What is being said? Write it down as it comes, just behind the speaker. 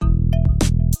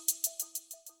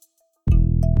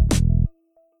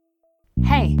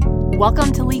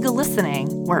Welcome to Legal Listening,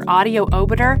 where audio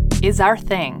obiter is our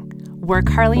thing. We're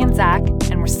Carly and Zach,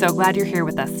 and we're so glad you're here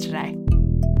with us today.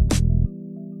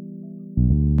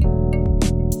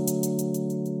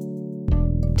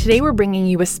 Today we're bringing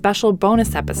you a special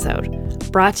bonus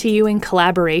episode, brought to you in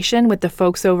collaboration with the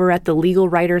folks over at the Legal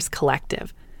Writers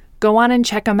Collective. Go on and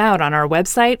check them out on our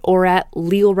website or at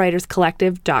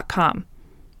legalwriterscollective.com.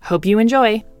 Hope you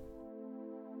enjoy.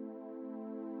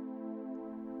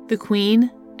 The Queen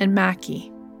and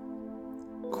Mackie.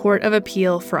 Court of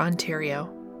Appeal for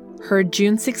Ontario. Heard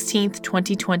June 16,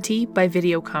 2020 by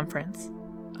video conference.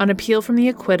 On appeal from the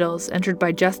acquittals entered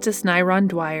by Justice Nyron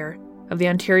Dwyer of the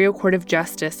Ontario Court of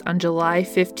Justice on July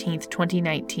 15,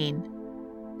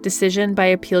 2019. Decision by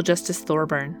Appeal Justice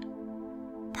Thorburn.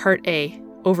 Part A.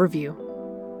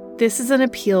 Overview. This is an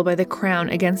appeal by the Crown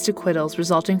against acquittals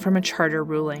resulting from a charter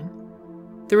ruling.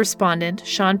 The respondent,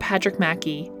 Sean Patrick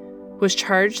Mackie, was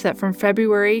charged that from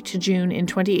February to June in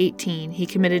 2018 he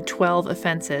committed 12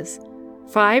 offenses,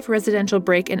 5 residential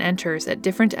break-and-enters at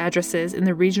different addresses in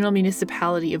the regional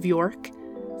municipality of York,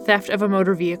 theft of a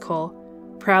motor vehicle,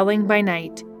 prowling by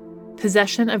night,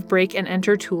 possession of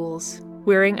break-and-enter tools,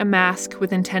 wearing a mask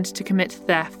with intent to commit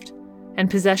theft, and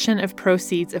possession of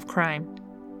proceeds of crime.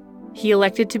 He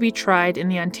elected to be tried in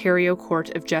the Ontario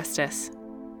Court of Justice.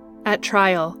 At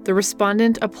trial, the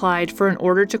respondent applied for an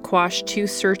order to quash 2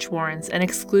 search warrants and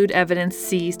exclude evidence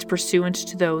seized pursuant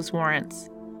to those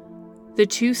warrants. The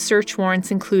 2 search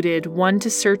warrants included one to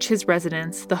search his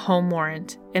residence, the home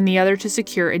warrant, and the other to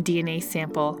secure a DNA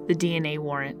sample, the DNA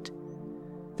warrant.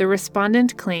 The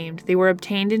respondent claimed they were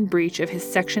obtained in breach of his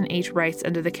Section 8 rights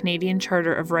under the Canadian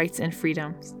Charter of Rights and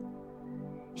Freedoms.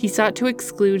 He sought to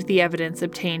exclude the evidence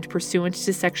obtained pursuant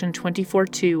to Section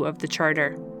 24(2) of the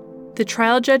Charter. The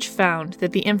trial judge found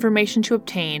that the information to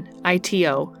obtain,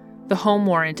 ITO, the home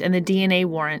warrant and the DNA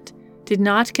warrant, did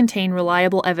not contain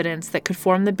reliable evidence that could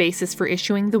form the basis for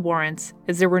issuing the warrants,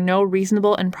 as there were no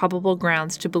reasonable and probable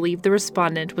grounds to believe the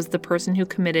respondent was the person who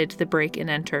committed the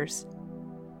break-and-enters.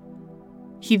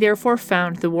 He therefore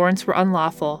found the warrants were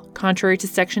unlawful, contrary to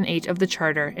Section 8 of the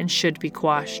Charter, and should be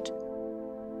quashed.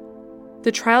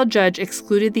 The trial judge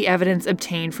excluded the evidence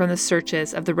obtained from the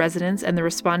searches of the residence and the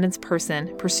respondent's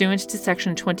person pursuant to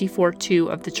Section 24(2)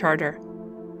 of the Charter.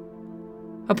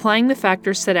 Applying the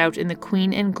factors set out in the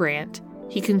Queen and Grant,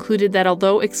 he concluded that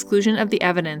although exclusion of the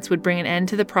evidence would bring an end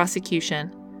to the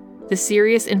prosecution, the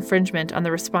serious infringement on the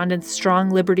respondent's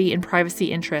strong liberty and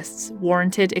privacy interests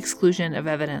warranted exclusion of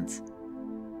evidence.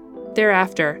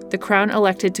 Thereafter, the Crown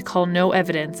elected to call no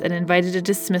evidence and invited a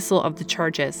dismissal of the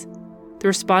charges. The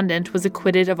respondent was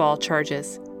acquitted of all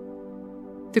charges.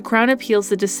 The Crown appeals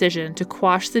the decision to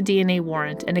quash the DNA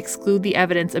warrant and exclude the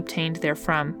evidence obtained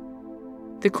therefrom.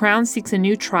 The Crown seeks a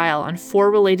new trial on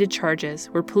 4 related charges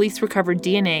where police recovered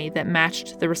DNA that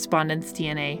matched the respondent's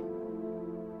DNA.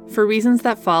 For reasons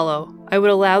that follow, I would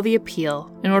allow the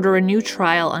appeal and order a new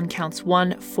trial on counts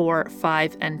 1, 4,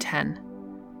 5, and 10.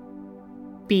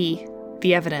 B.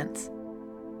 The evidence.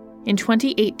 In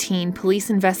 2018,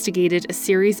 police investigated a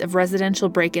series of residential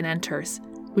break-and-enters,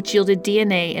 which yielded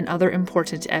DNA and other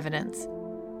important evidence.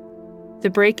 The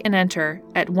break-and-enter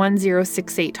at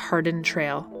 1068 Hardin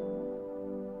Trail.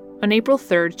 On April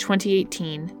 3,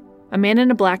 2018, a man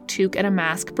in a black toque and a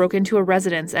mask broke into a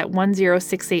residence at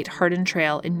 1068 Hardin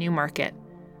Trail in Newmarket.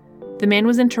 The man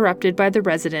was interrupted by the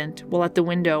resident while at the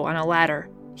window on a ladder.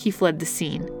 He fled the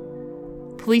scene.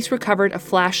 Police recovered a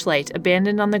flashlight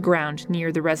abandoned on the ground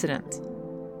near the residence.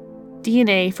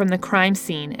 DNA from the crime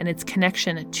scene and its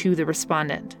connection to the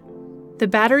respondent. The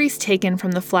batteries taken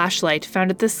from the flashlight found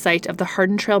at the site of the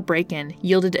Hardin Trail break-in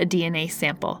yielded a DNA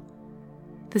sample.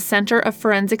 The Center of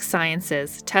Forensic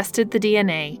Sciences tested the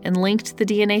DNA and linked the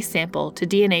DNA sample to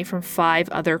DNA from 5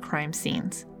 other crime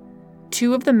scenes.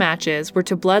 2 of the matches were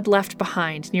to blood left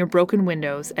behind near broken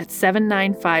windows at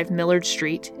 795 Millard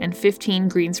Street and 15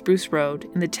 Green Spruce Road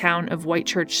in the town of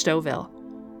Whitechurch, Stouffville.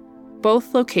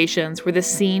 Both locations were the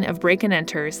scene of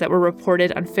break-and-enters that were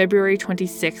reported on February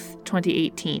 26,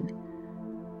 2018.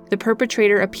 The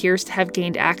perpetrator appears to have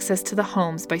gained access to the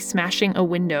homes by smashing a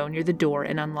window near the door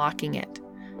and unlocking it.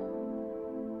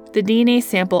 The DNA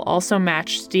sample also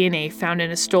matched DNA found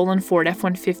in a stolen Ford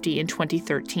F-150 in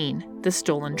 2013, the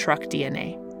stolen truck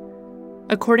DNA.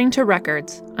 According to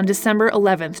records, on December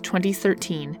 11,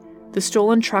 2013, the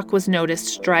stolen truck was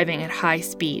noticed driving at high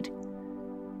speed.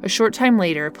 A short time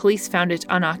later, police found it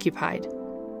unoccupied.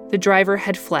 The driver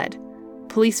had fled.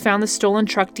 Police found the stolen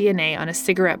truck DNA on a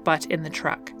cigarette butt in the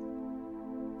truck.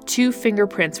 2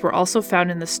 fingerprints were also found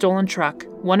in the stolen truck,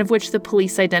 one of which the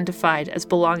police identified as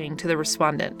belonging to the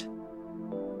respondent.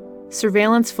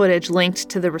 Surveillance footage linked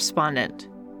to the respondent.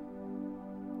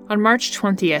 On March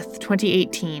 20th,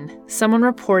 2018, someone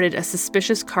reported a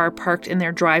suspicious car parked in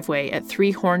their driveway at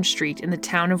 3 Horn Street in the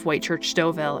town of Whitechurch,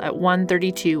 Stouffville at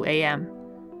 1:32 a.m.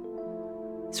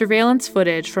 Surveillance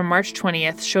footage from March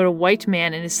 20th showed a white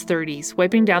man in his 30s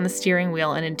wiping down the steering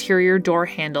wheel and interior door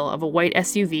handle of a white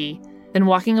SUV, then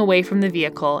walking away from the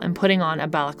vehicle and putting on a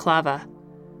balaclava.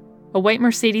 A white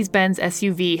Mercedes-Benz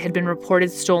SUV had been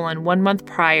reported stolen 1 month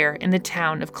prior in the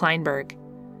town of Kleinberg.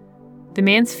 The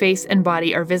man's face and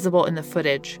body are visible in the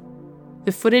footage.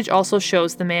 The footage also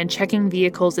shows the man checking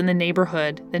vehicles in the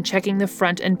neighborhood, then checking the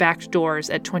front and back doors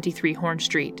at 23 Horn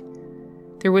Street.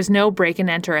 There was no break and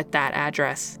enter at that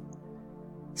address.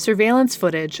 Surveillance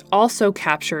footage also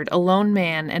captured a lone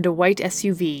man and a white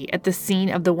SUV at the scene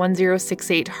of the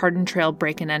 1068 Hardin Trail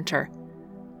break and enter.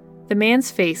 The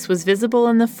man's face was visible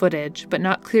in the footage, but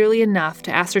not clearly enough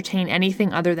to ascertain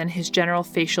anything other than his general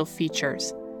facial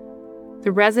features.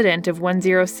 The resident of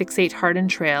 1068 Hardin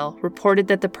Trail reported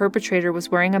that the perpetrator was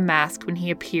wearing a mask when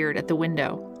he appeared at the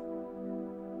window.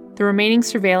 The remaining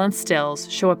surveillance stills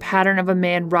show a pattern of a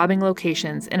man robbing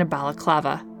locations in a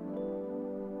balaclava.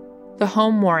 The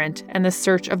home warrant and the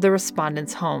search of the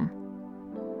respondent's home.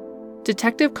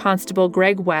 Detective Constable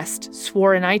Greg West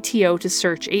swore an ITO to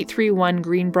search 831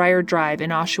 Greenbrier Drive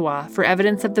in Oshawa for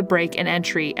evidence of the break and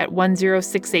entry at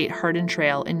 1068 Hardin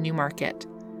Trail in Newmarket.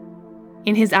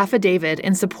 In his affidavit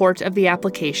in support of the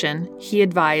application, he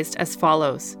advised as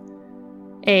follows.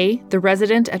 A. The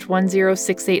resident at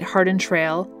 1068 Hardin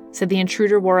Trail said the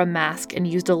intruder wore a mask and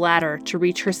used a ladder to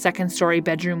reach her second-story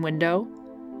bedroom window.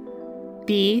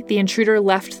 B. The intruder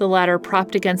left the ladder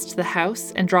propped against the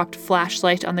house and dropped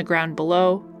flashlight on the ground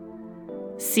below.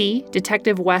 C.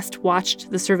 Detective West watched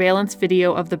the surveillance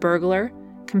video of the burglar,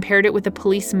 compared it with a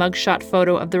police mugshot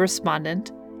photo of the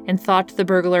respondent, and thought the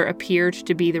burglar appeared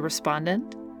to be the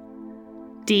respondent.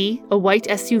 D. A white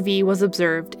SUV was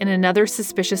observed in another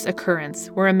suspicious occurrence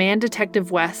where a man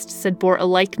Detective West said bore a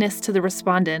likeness to the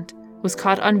respondent was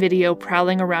caught on video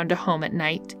prowling around a home at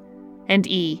night. And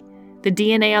E. The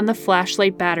DNA on the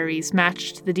flashlight batteries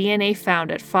matched the DNA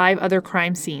found at 5 other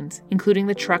crime scenes, including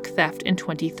the truck theft in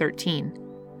 2013.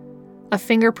 A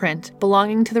fingerprint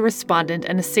belonging to the respondent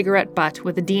and a cigarette butt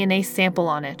with a DNA sample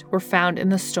on it were found in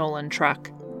the stolen truck.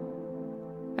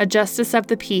 A justice of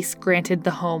the peace granted the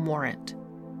home warrant.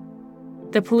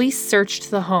 The police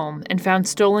searched the home and found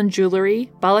stolen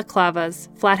jewelry, balaclavas,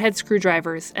 flathead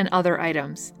screwdrivers, and other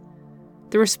items.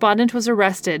 The respondent was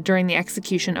arrested during the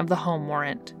execution of the home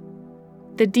warrant.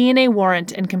 The DNA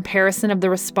warrant and comparison of the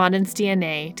respondent's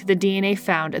DNA to the DNA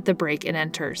found at the break and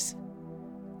enters.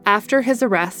 After his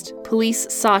arrest,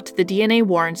 police sought the DNA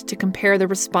warrant to compare the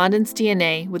respondent's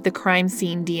DNA with the crime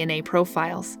scene DNA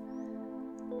profiles.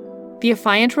 The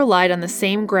affiant relied on the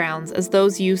same grounds as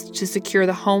those used to secure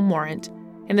the home warrant,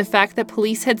 and the fact that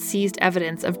police had seized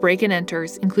evidence of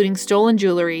break-and-enters, including stolen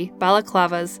jewelry,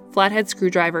 balaclavas, flathead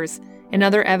screwdrivers, and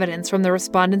other evidence from the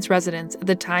respondent's residence at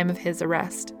the time of his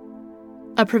arrest.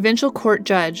 A provincial court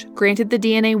judge granted the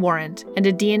DNA warrant, and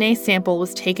a DNA sample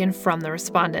was taken from the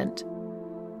respondent.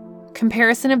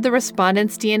 Comparison of the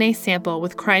respondent's DNA sample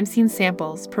with crime scene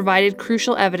samples provided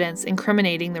crucial evidence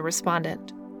incriminating the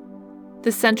respondent.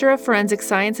 The Center of Forensic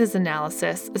Sciences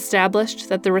analysis established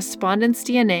that the respondent's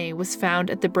DNA was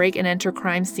found at the break-and-enter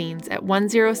crime scenes at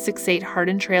 1068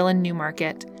 Hardin Trail in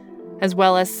Newmarket, as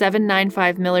well as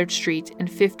 795 Millard Street and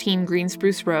 15 Green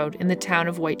Spruce Road in the town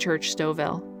of Whitechurch,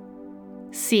 Stouffville.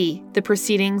 C. The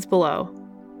proceedings below.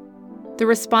 The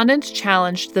respondent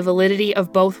challenged the validity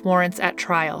of both warrants at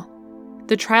trial.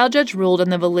 The trial judge ruled on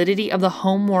the validity of the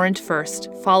home warrant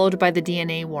first, followed by the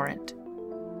DNA warrant.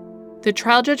 The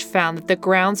trial judge found that the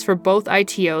grounds for both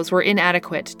ITOs were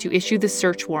inadequate to issue the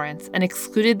search warrants and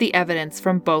excluded the evidence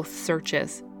from both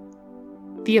searches.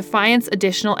 The affiant's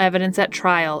additional evidence at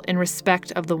trial in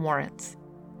respect of the warrants.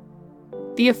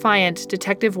 The affiant,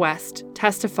 Detective West,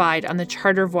 testified on the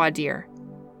charter voir dire.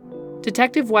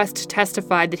 Detective West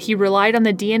testified that he relied on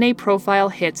the DNA profile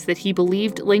hits that he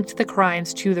believed linked the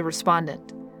crimes to the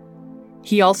respondent.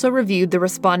 He also reviewed the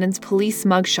respondent's police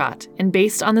mugshot, and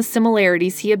based on the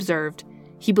similarities he observed,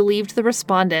 he believed the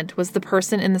respondent was the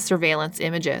person in the surveillance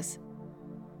images.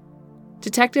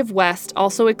 Detective West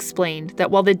also explained that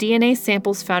while the DNA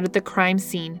samples found at the crime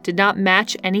scene did not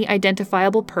match any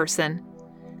identifiable person,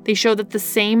 they show that the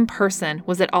same person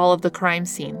was at all of the crime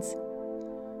scenes.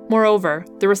 Moreover,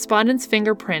 the respondent's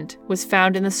fingerprint was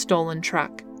found in the stolen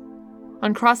truck.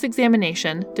 On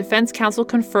cross-examination, defense counsel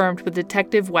confirmed with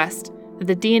Detective West that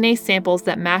the DNA samples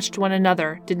that matched one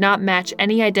another did not match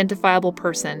any identifiable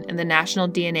person in the National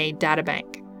DNA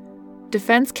Databank.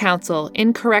 defense counsel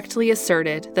incorrectly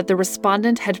asserted that the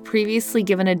respondent had previously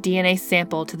given a DNA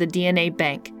sample to the DNA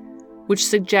bank, which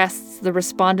suggests the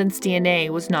respondent's DNA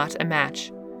was not a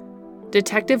match.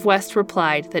 Detective West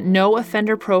replied that no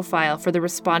offender profile for the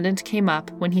respondent came up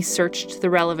when he searched the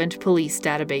relevant police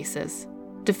databases.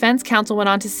 Defense counsel went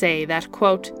on to say that,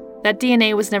 quote, "That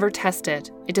DNA was never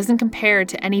tested. It doesn't compare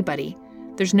to anybody.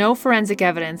 There's no forensic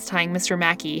evidence tying Mr.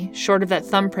 Mackey, short of that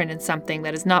thumbprint in something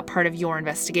that is not part of your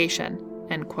investigation,"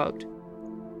 end quote.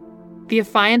 The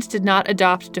affiant did not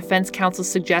adopt defense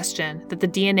counsel's suggestion that the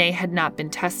DNA had not been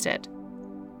tested.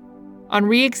 On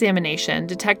re-examination,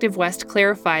 Detective West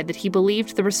clarified that he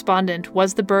believed the respondent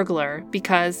was the burglar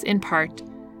because, in part,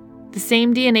 the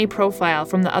same DNA profile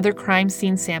from the other crime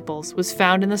scene samples was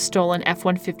found in the stolen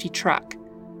F-150 truck,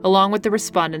 along with the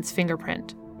respondent's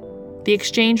fingerprint. The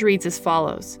exchange reads as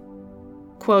follows.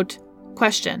 Quote,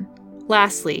 "Question.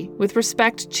 Lastly, with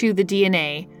respect to the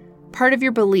DNA, part of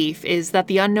your belief is that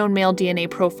the unknown male DNA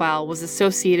profile was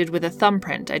associated with a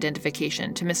thumbprint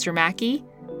identification to Mr. Mackey?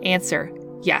 Answer,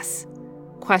 yes.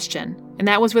 Question. And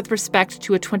that was with respect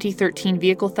to a 2013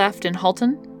 vehicle theft in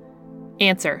Halton?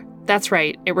 Answer. That's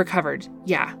right, it recovered.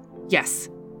 Yeah. Yes.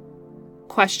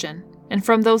 Question. And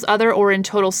from those other or in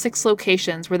total 6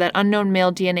 locations where that unknown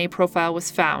male DNA profile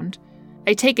was found,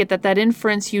 I take it that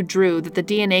inference you drew that the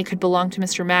DNA could belong to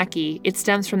Mr. Mackey, it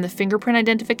stems from the fingerprint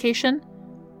identification?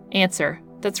 Answer.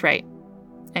 That's right.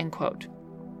 End quote.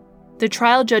 The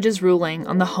trial judge's ruling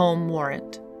on the home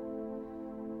warrant.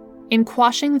 In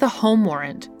quashing the home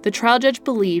warrant, the trial judge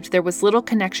believed there was little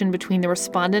connection between the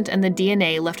respondent and the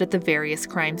DNA left at the various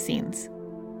crime scenes.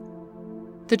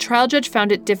 The trial judge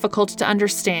found it difficult to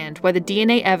understand why the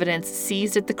DNA evidence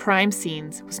seized at the crime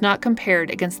scenes was not compared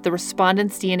against the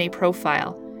respondent's DNA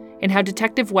profile, and how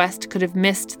Detective West could have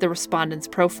missed the respondent's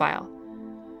profile.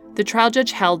 The trial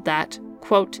judge held that,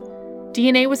 quote,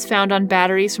 DNA was found on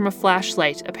batteries from a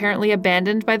flashlight apparently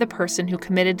abandoned by the person who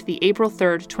committed the April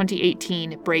 3,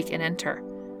 2018 break and enter.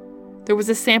 There was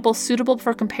a sample suitable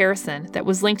for comparison that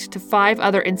was linked to 5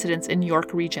 other incidents in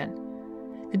York region.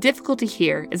 The difficulty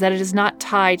here is that it is not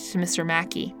tied to Mr.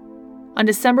 Mackey. On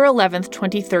December 11,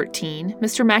 2013,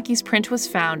 Mr. Mackey's print was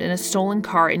found in a stolen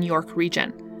car in York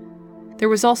region. There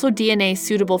was also DNA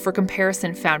suitable for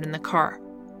comparison found in the car.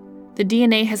 The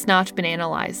DNA has not been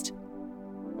analyzed.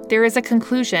 There is a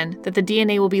conclusion that the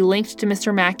DNA will be linked to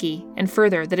Mr. Mackey, and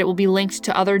further that it will be linked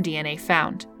to other DNA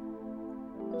found.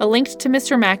 A link to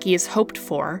Mr. Mackey is hoped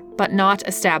for, but not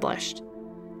established.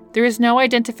 There is no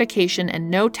identification and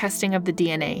no testing of the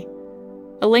DNA.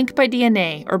 A link by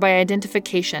DNA or by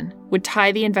identification would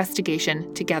tie the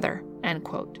investigation together, end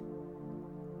quote.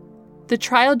 The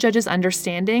trial judge's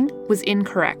understanding was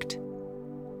incorrect.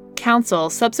 Counsel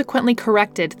subsequently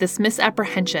corrected this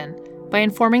misapprehension by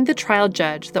informing the trial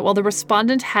judge that while the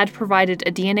respondent had provided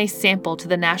a DNA sample to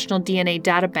the National DNA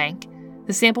Databank,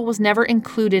 the sample was never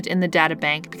included in the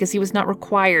databank because he was not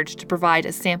required to provide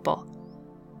a sample.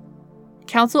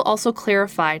 Counsel also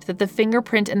clarified that the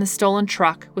fingerprint in the stolen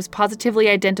truck was positively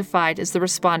identified as the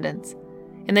respondent's,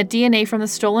 and that DNA from the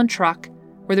stolen truck,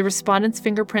 where the respondent's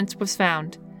fingerprints was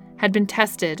found, had been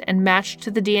tested and matched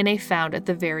to the DNA found at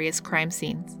the various crime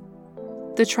scenes.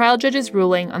 The trial judge's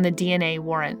ruling on the DNA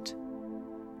warrant.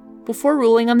 Before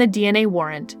ruling on the DNA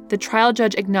warrant, the trial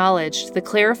judge acknowledged the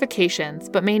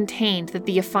clarifications but maintained that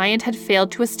the affiant had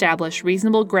failed to establish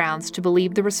reasonable grounds to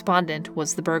believe the respondent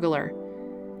was the burglar.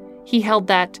 He held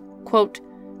that, quote,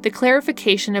 "The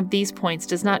clarification of these points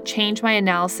does not change my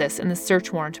analysis in the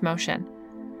search warrant motion.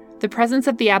 The presence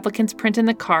of the applicant's print in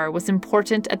the car was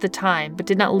important at the time but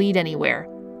did not lead anywhere.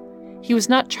 He was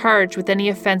not charged with any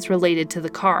offense related to the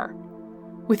car.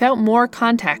 Without more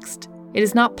context, it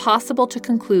is not possible to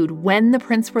conclude when the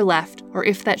prints were left or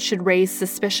if that should raise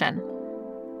suspicion.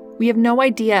 We have no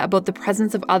idea about the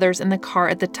presence of others in the car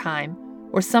at the time,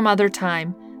 or some other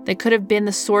time, that could have been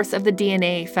the source of the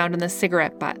DNA found in the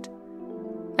cigarette butt.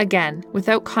 Again,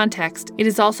 without context, it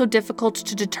is also difficult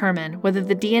to determine whether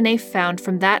the DNA found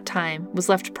from that time was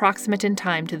left proximate in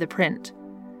time to the print.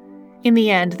 In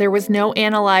the end, there was no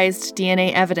analyzed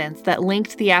DNA evidence that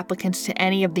linked the applicant to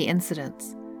any of the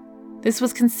incidents. This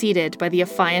was conceded by the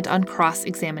affiant on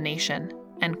cross-examination,"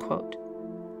 end quote.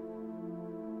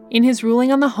 In his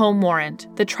ruling on the home warrant,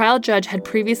 the trial judge had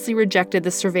previously rejected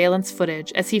the surveillance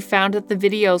footage as he found that the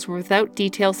videos were without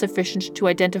detail sufficient to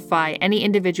identify any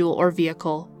individual or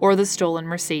vehicle or the stolen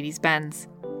Mercedes-Benz.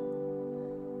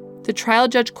 The trial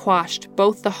judge quashed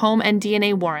both the home and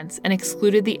DNA warrants and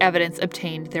excluded the evidence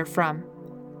obtained therefrom.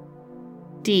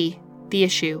 D. The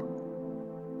issue.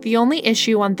 The only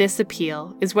issue on this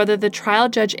appeal is whether the trial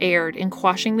judge erred in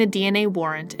quashing the DNA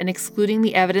warrant and excluding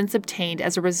the evidence obtained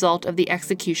as a result of the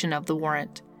execution of the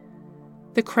warrant.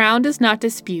 The Crown does not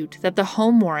dispute that the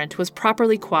home warrant was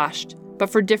properly quashed, but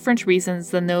for different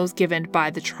reasons than those given by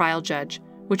the trial judge,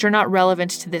 which are not relevant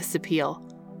to this appeal.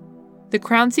 The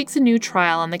Crown seeks a new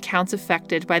trial on the counts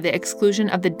affected by the exclusion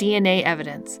of the DNA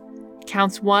evidence,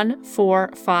 counts 1,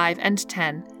 4, 5, and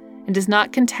 10, and does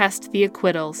not contest the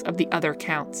acquittals of the other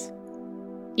counts.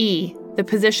 E. The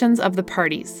positions of the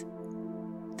parties.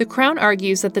 The Crown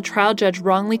argues that the trial judge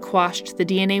wrongly quashed the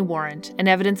DNA warrant and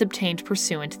evidence obtained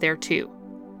pursuant thereto.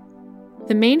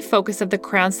 The main focus of the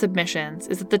Crown's submissions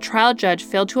is that the trial judge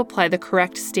failed to apply the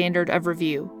correct standard of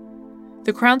review.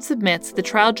 The Crown submits the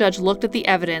trial judge looked at the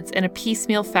evidence in a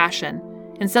piecemeal fashion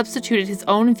and substituted his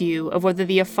own view of whether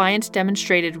the affiant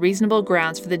demonstrated reasonable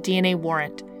grounds for the DNA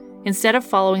warrant, instead of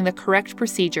following the correct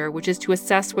procedure, which is to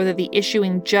assess whether the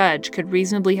issuing judge could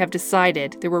reasonably have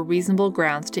decided there were reasonable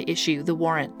grounds to issue the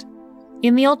warrant.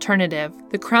 In the alternative,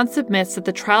 the Crown submits that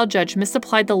the trial judge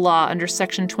misapplied the law under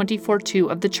Section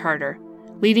 24(2) of the Charter,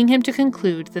 leading him to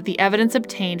conclude that the evidence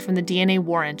obtained from the DNA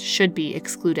warrant should be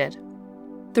excluded.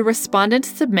 The respondent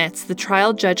submits the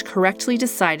trial judge correctly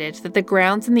decided that the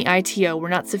grounds in the ITO were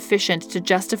not sufficient to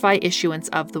justify issuance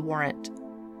of the warrant.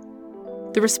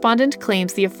 The respondent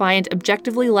claims the affiant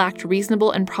objectively lacked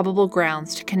reasonable and probable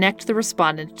grounds to connect the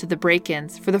respondent to the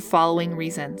break-ins for the following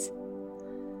reasons.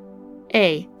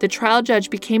 A. The trial judge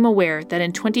became aware that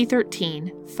in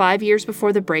 2013, 5 years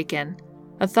before the break-in,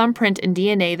 a thumbprint and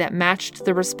DNA that matched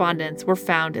the respondent's were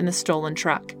found in the stolen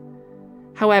truck.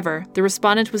 However, the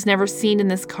respondent was never seen in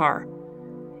this car.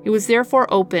 It was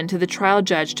therefore open to the trial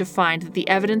judge to find that the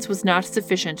evidence was not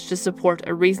sufficient to support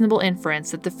a reasonable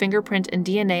inference that the fingerprint and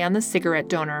DNA on the cigarette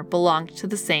donor belonged to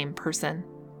the same person.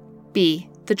 B.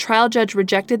 The trial judge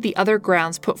rejected the other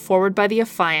grounds put forward by the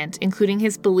affiant, including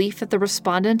his belief that the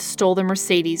respondent stole the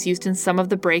Mercedes used in some of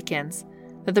the break-ins,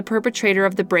 that the perpetrator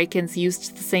of the break-ins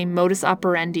used the same modus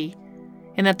operandi,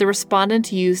 and that the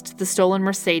respondent used the stolen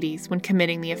Mercedes when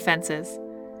committing the offenses.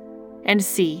 And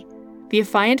C. The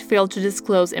affiant failed to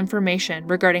disclose information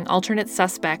regarding alternate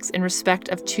suspects in respect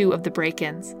of 2 of the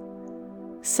break-ins.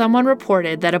 Someone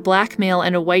reported that a black male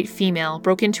and a white female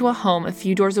broke into a home a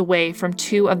few doors away from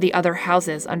 2 of the other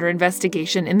houses under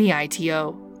investigation in the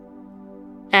ITO.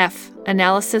 F.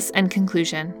 Analysis and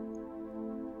conclusion.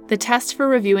 The test for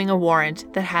reviewing a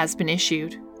warrant that has been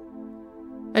issued.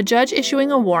 A judge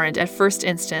issuing a warrant at first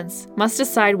instance must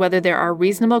decide whether there are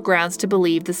reasonable grounds to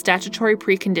believe the statutory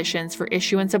preconditions for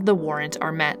issuance of the warrant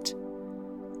are met.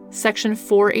 Section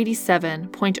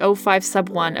 487.05 sub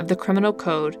 1 of the Criminal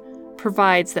Code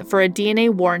provides that for a DNA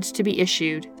warrant to be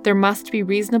issued, there must be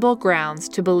reasonable grounds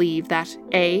to believe that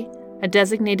A. A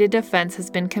designated offense has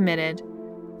been committed,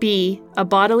 B. A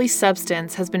bodily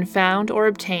substance has been found or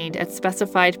obtained at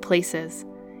specified places,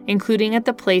 including at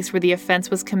the place where the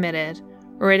offense was committed,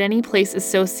 or at any place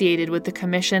associated with the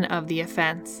commission of the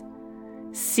offense.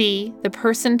 C. The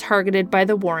person targeted by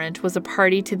the warrant was a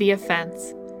party to the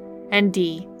offense. And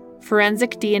D.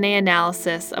 Forensic DNA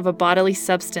analysis of a bodily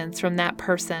substance from that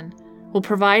person will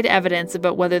provide evidence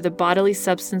about whether the bodily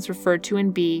substance referred to in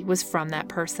B was from that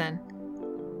person.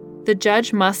 The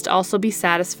judge must also be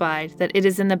satisfied that it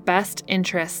is in the best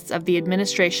interests of the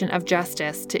administration of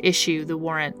justice to issue the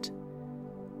warrant.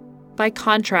 By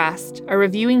contrast, a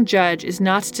reviewing judge is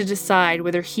not to decide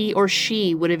whether he or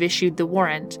she would have issued the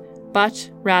warrant, but,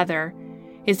 rather,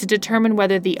 is to determine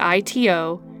whether the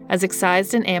ITO, as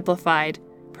excised and amplified,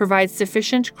 provides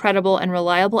sufficient credible and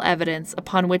reliable evidence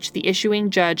upon which the issuing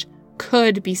judge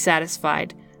could be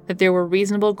satisfied that there were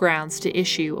reasonable grounds to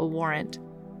issue a warrant.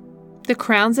 The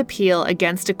Crown's appeal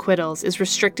against acquittals is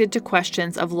restricted to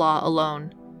questions of law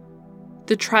alone.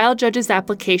 The trial judge's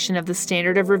application of the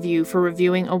standard of review for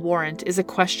reviewing a warrant is a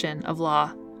question of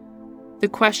law. The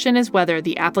question is whether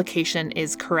the application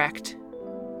is correct.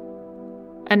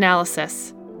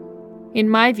 Analysis. In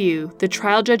my view, the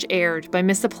trial judge erred by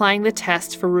misapplying the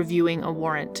test for reviewing a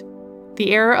warrant.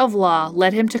 The error of law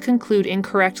led him to conclude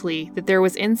incorrectly that there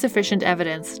was insufficient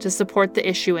evidence to support the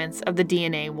issuance of the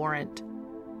DNA warrant.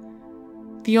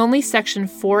 The only Section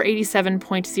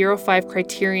 487.05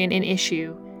 criterion in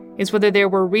issue is whether there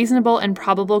were reasonable and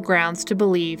probable grounds to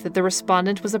believe that the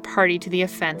respondent was a party to the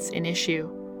offense in issue.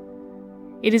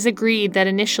 It is agreed that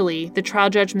initially the trial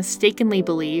judge mistakenly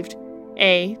believed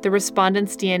A. The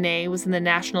respondent's DNA was in the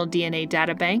National DNA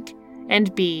Databank,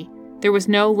 and B. There was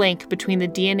no link between the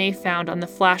DNA found on the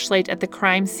flashlight at the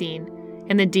crime scene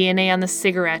and the DNA on the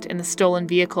cigarette in the stolen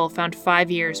vehicle found 5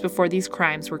 years before these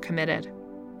crimes were committed.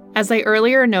 As I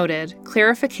earlier noted,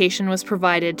 clarification was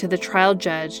provided to the trial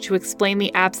judge to explain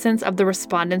the absence of the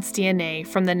respondent's DNA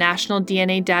from the National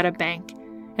DNA Data Bank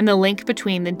and the link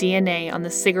between the DNA on the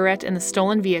cigarette in the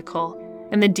stolen vehicle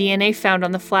and the DNA found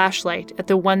on the flashlight at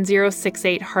the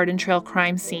 1068 Hardin Trail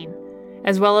crime scene,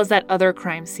 as well as at other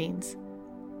crime scenes.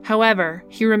 However,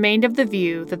 he remained of the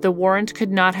view that the warrant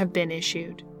could not have been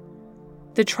issued.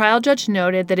 The trial judge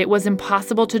noted that it was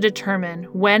impossible to determine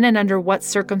when and under what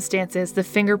circumstances the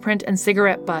fingerprint and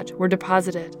cigarette butt were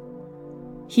deposited.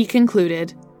 He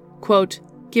concluded, quote,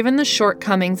 "Given the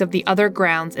shortcomings of the other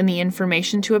grounds in the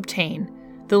information to obtain,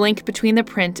 the link between the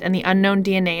print and the unknown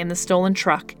DNA in the stolen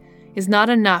truck is not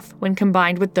enough when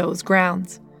combined with those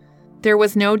grounds. There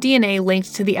was no DNA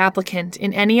linked to the applicant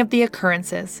in any of the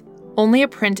occurrences, only a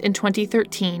print in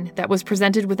 2013 that was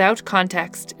presented without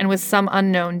context and with some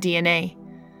unknown DNA.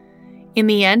 In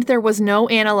the end, there was no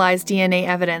analyzed DNA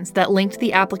evidence that linked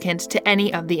the applicant to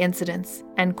any of the incidents."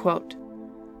 End quote.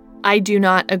 I do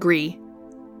not agree.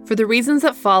 For the reasons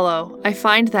that follow, I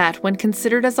find that, when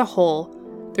considered as a whole,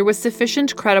 there was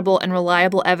sufficient credible and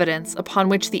reliable evidence upon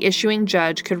which the issuing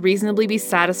judge could reasonably be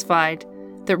satisfied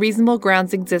that reasonable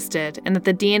grounds existed and that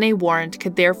the DNA warrant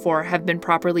could therefore have been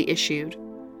properly issued.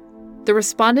 The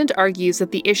respondent argues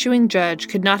that the issuing judge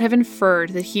could not have inferred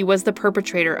that he was the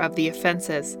perpetrator of the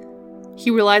offenses. He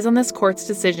relies on this court's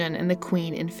decision in the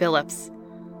Queen in Phillips.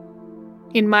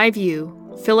 In my view,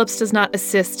 Phillips does not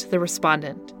assist the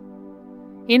respondent.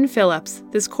 In Phillips,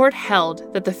 this court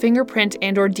held that the fingerprint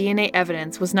and/or DNA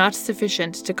evidence was not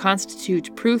sufficient to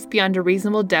constitute proof beyond a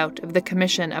reasonable doubt of the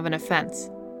commission of an offense.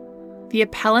 The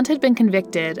appellant had been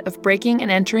convicted of breaking and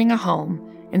entering a home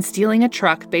and stealing a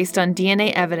truck based on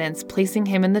DNA evidence placing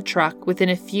him in the truck within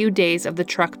a few days of the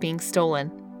truck being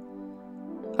stolen.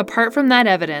 Apart from that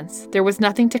evidence, there was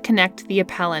nothing to connect the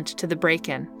appellant to the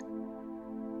break-in.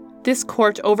 This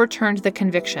court overturned the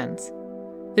convictions.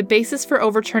 The basis for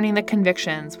overturning the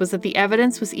convictions was that the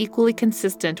evidence was equally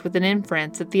consistent with an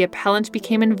inference that the appellant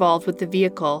became involved with the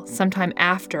vehicle sometime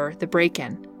after the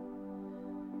break-in.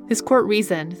 This court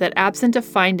reasoned that absent a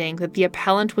finding that the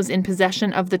appellant was in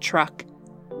possession of the truck,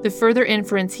 the further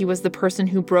inference he was the person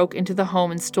who broke into the home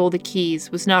and stole the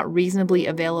keys was not reasonably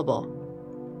available.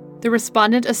 The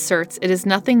respondent asserts it is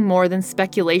nothing more than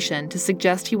speculation to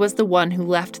suggest he was the one who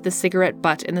left the cigarette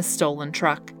butt in the stolen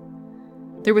truck.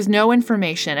 There was no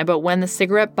information about when the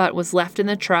cigarette butt was left in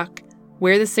the truck,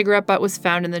 where the cigarette butt was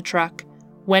found in the truck,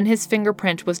 when his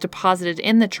fingerprint was deposited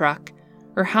in the truck,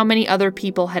 or how many other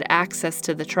people had access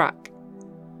to the truck.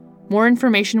 More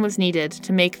information was needed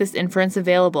to make this inference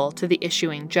available to the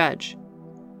issuing judge.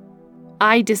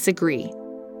 I disagree.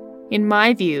 In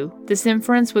my view, this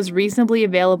inference was reasonably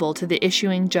available to the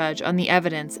issuing judge on the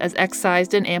evidence as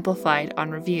excised and amplified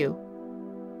on review.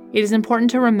 It is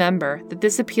important to remember that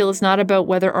this appeal is not about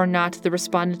whether or not the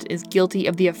respondent is guilty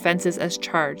of the offenses as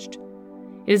charged.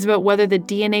 It is about whether the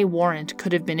DNA warrant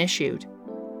could have been issued.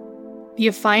 The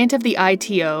affiant of the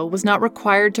ITO was not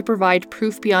required to provide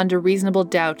proof beyond a reasonable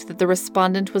doubt that the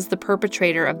respondent was the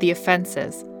perpetrator of the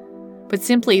offenses, but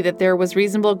simply that there was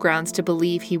reasonable grounds to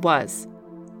believe he was.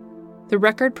 The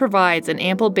record provides an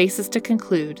ample basis to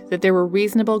conclude that there were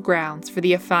reasonable grounds for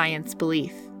the affiant's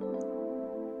belief.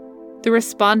 The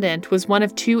respondent was one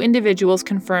of two individuals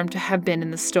confirmed to have been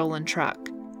in the stolen truck.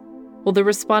 While the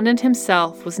respondent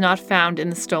himself was not found in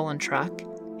the stolen truck,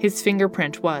 his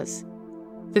fingerprint was.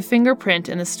 The fingerprint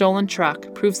in the stolen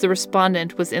truck proves the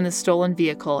respondent was in the stolen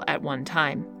vehicle at one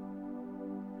time.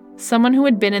 Someone who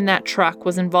had been in that truck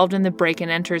was involved in the break and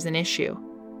enters an issue.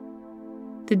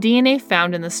 The DNA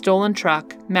found in the stolen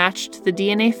truck matched the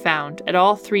DNA found at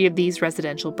all three of these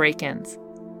residential break-ins.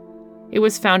 It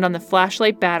was found on the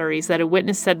flashlight batteries that a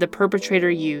witness said the perpetrator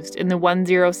used in the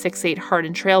 1068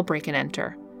 Hardin Trail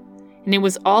break-and-enter, and it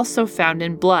was also found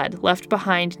in blood left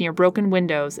behind near broken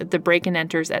windows at the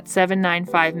break-and-enters at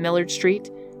 795 Millard Street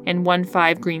and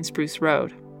 15 Green Spruce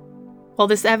Road. While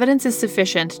this evidence is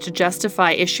sufficient to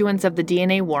justify issuance of the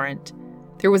DNA warrant,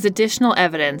 there was additional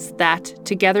evidence that,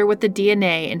 together with the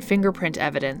DNA and fingerprint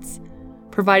evidence,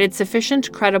 provided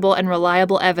sufficient credible and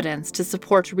reliable evidence to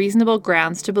support reasonable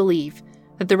grounds to believe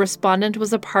that the respondent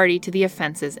was a party to the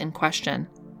offenses in question.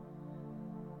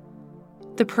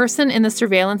 The person in the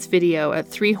surveillance video at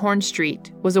 3 Horn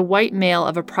Street was a white male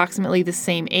of approximately the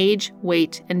same age,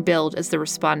 weight, and build as the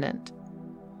respondent.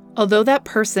 Although that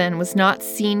person was not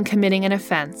seen committing an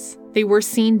offense, they were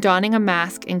seen donning a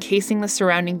mask encasing the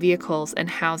surrounding vehicles and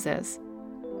houses.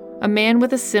 A man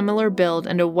with a similar build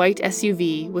and a white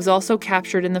SUV was also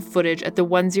captured in the footage at the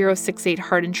 1068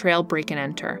 Hardin Trail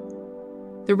break-and-enter.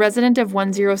 The resident of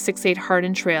 1068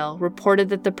 Hardin Trail reported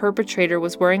that the perpetrator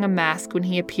was wearing a mask when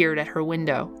he appeared at her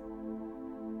window.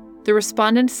 The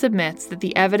respondent submits that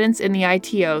the evidence in the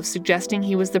ITO suggesting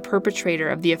he was the perpetrator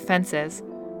of the offenses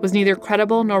was neither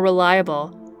credible nor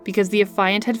reliable because the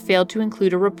affiant had failed to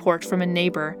include a report from a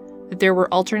neighbor that there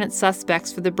were alternate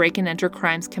suspects for the break-and-enter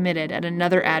crimes committed at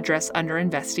another address under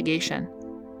investigation.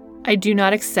 I do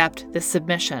not accept this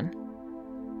submission.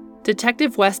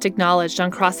 Detective West acknowledged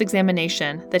on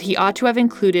cross-examination that he ought to have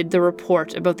included the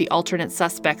report about the alternate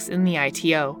suspects in the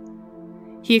ITO.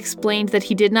 He explained that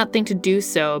he did not think to do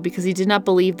so because he did not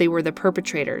believe they were the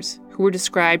perpetrators, who were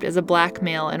described as a black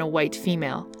male and a white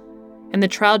female, and the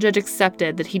trial judge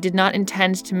accepted that he did not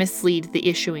intend to mislead the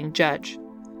issuing judge.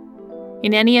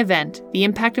 In any event, the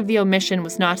impact of the omission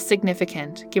was not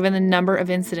significant given the number of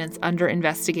incidents under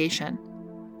investigation.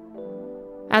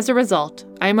 As a result,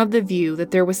 I am of the view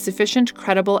that there was sufficient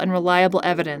credible and reliable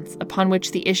evidence upon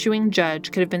which the issuing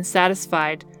judge could have been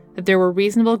satisfied that there were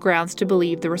reasonable grounds to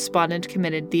believe the respondent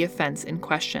committed the offense in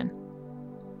question.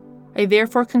 I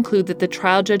therefore conclude that the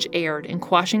trial judge erred in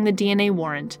quashing the DNA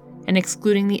warrant and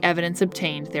excluding the evidence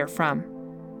obtained therefrom.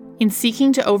 In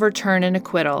seeking to overturn an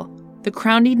acquittal, the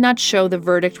Crown need not show the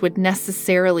verdict would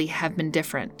necessarily have been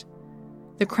different.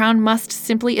 The Crown must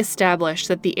simply establish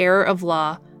that the error of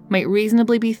law might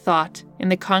reasonably be thought, in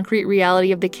the concrete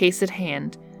reality of the case at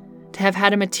hand, to have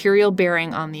had a material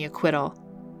bearing on the acquittal.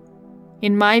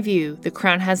 In my view, the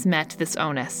Crown has met this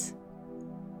onus.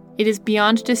 It is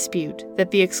beyond dispute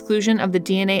that the exclusion of the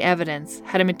DNA evidence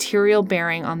had a material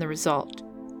bearing on the result.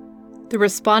 The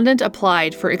respondent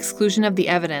applied for exclusion of the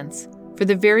evidence for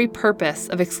the very purpose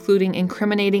of excluding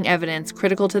incriminating evidence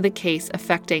critical to the case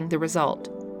affecting the result.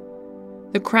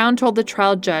 The Crown told the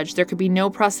trial judge there could be no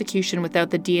prosecution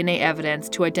without the DNA evidence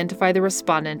to identify the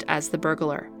respondent as the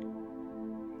burglar.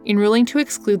 In ruling to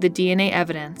exclude the DNA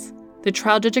evidence, the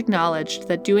trial judge acknowledged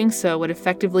that doing so would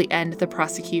effectively end the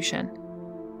prosecution.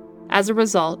 As a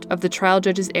result of the trial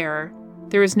judge's error,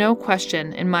 there is no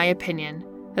question, in my opinion,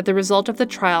 that the result of the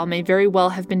trial may very well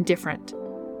have been different.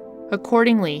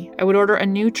 Accordingly, I would order a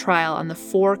new trial on the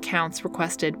 4 counts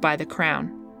requested by the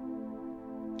Crown.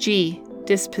 G.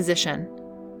 Disposition.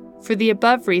 For the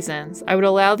above reasons, I would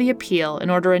allow the appeal and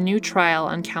order a new trial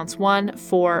on counts 1,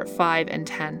 4, 5, and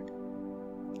 10.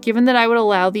 Given that I would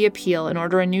allow the appeal and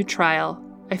order a new trial,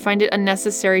 I find it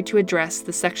unnecessary to address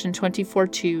the Section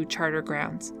 24-2 Charter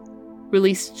grounds.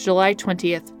 Released July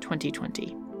 20th,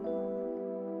 2020.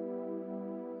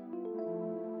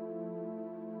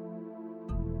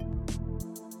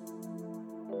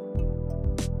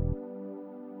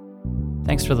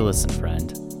 Thanks for the listen,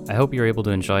 friend. I hope you're able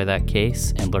to enjoy that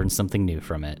case and learn something new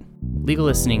from it. Legal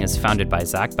Listening is founded by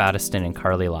Zach Battiston and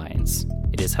Carly Lyons.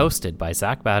 It is hosted by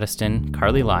Zach Battiston,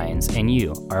 Carly Lyons, and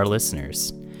you, our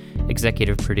listeners.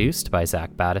 Executive produced by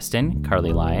Zach Battiston,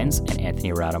 Carly Lyons, and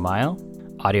Anthony Radomile.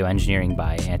 Audio engineering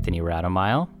by Anthony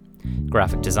Radomile.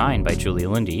 Graphic design by Julie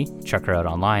Lundy. Check her out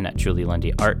online at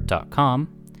julielundyart.com.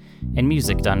 And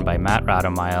music done by Matt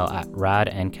Radomile at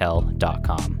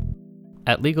radandkel.com.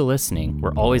 At Legal Listening,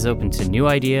 we're always open to new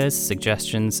ideas,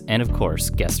 suggestions, and of course,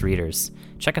 guest readers.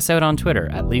 Check us out on Twitter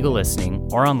at Legal Listening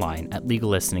or online at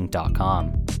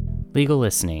legallistening.com. Legal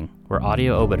Listening, where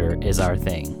audio obiter is our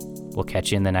thing. We'll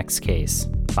catch you in the next case.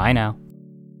 Bye now.